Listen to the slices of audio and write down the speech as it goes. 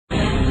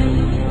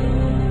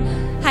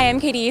Hi, I'm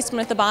Katie Eastman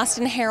with the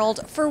Boston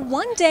Herald. For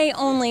one day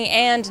only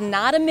and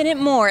not a minute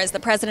more, as the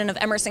president of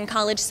Emerson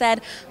College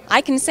said,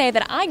 I can say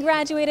that I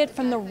graduated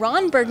from the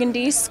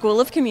Burgundy School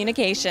of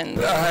Communication.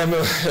 I'm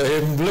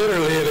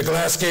literally in a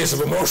glass case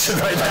of emotion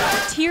right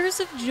now.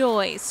 Tears of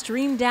joy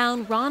streamed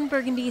down Ron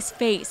Burgundy's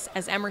face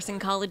as Emerson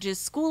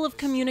College's School of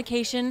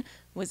Communication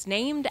was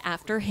named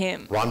after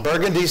him. Ron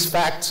Burgundy's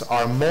facts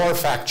are more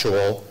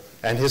factual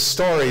and his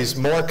stories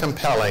more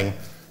compelling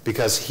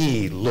because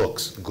he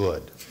looks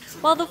good.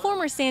 While the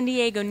former San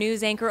Diego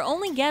news anchor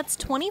only gets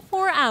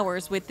 24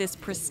 hours with this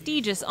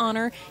prestigious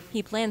honor,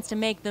 he plans to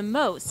make the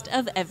most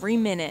of every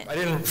minute.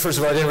 First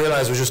of all, I didn't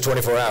realize it was just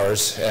 24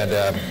 hours, and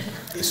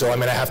so I'm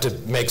going to have to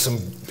make some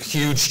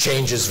huge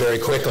changes very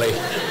quickly.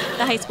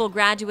 The high school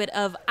graduate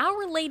of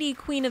Our Lady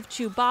Queen of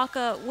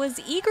Chewbacca was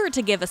eager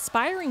to give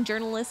aspiring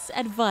journalists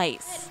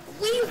advice.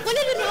 We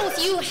wanted to know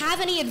if you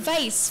have any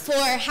advice for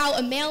how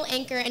a male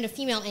anchor and a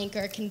female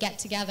anchor can get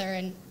together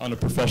and on a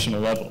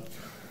professional level.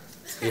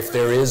 If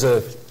there is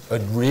a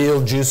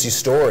real juicy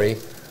story,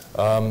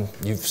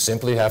 you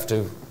simply have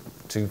to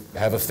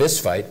have a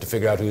fist fight to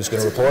figure out who's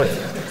going to report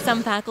it.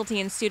 Some faculty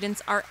and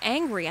students are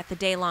angry at the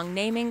day-long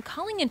naming,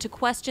 calling into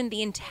question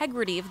the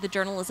integrity of the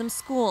journalism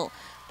school.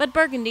 But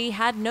Burgundy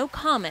had no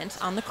comment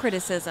on the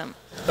criticism.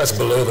 That's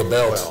below the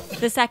belt.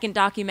 The second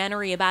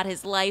documentary about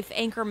his life,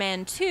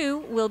 Anchorman 2,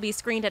 will be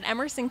screened at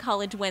Emerson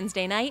College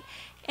Wednesday night,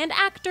 and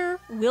actor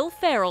Will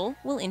Ferrell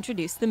will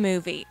introduce the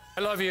movie.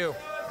 I love you.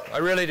 I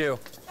really do.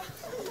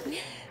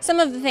 Some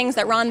of the things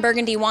that Ron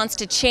Burgundy wants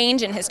to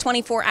change in his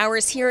 24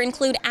 hours here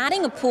include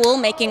adding a pool,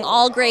 making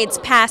all grades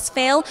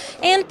pass-fail,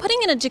 and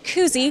putting in a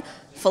jacuzzi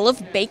full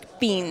of baked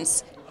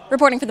beans.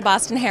 Reporting for the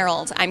Boston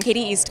Herald, I'm Katie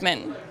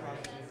Eastman.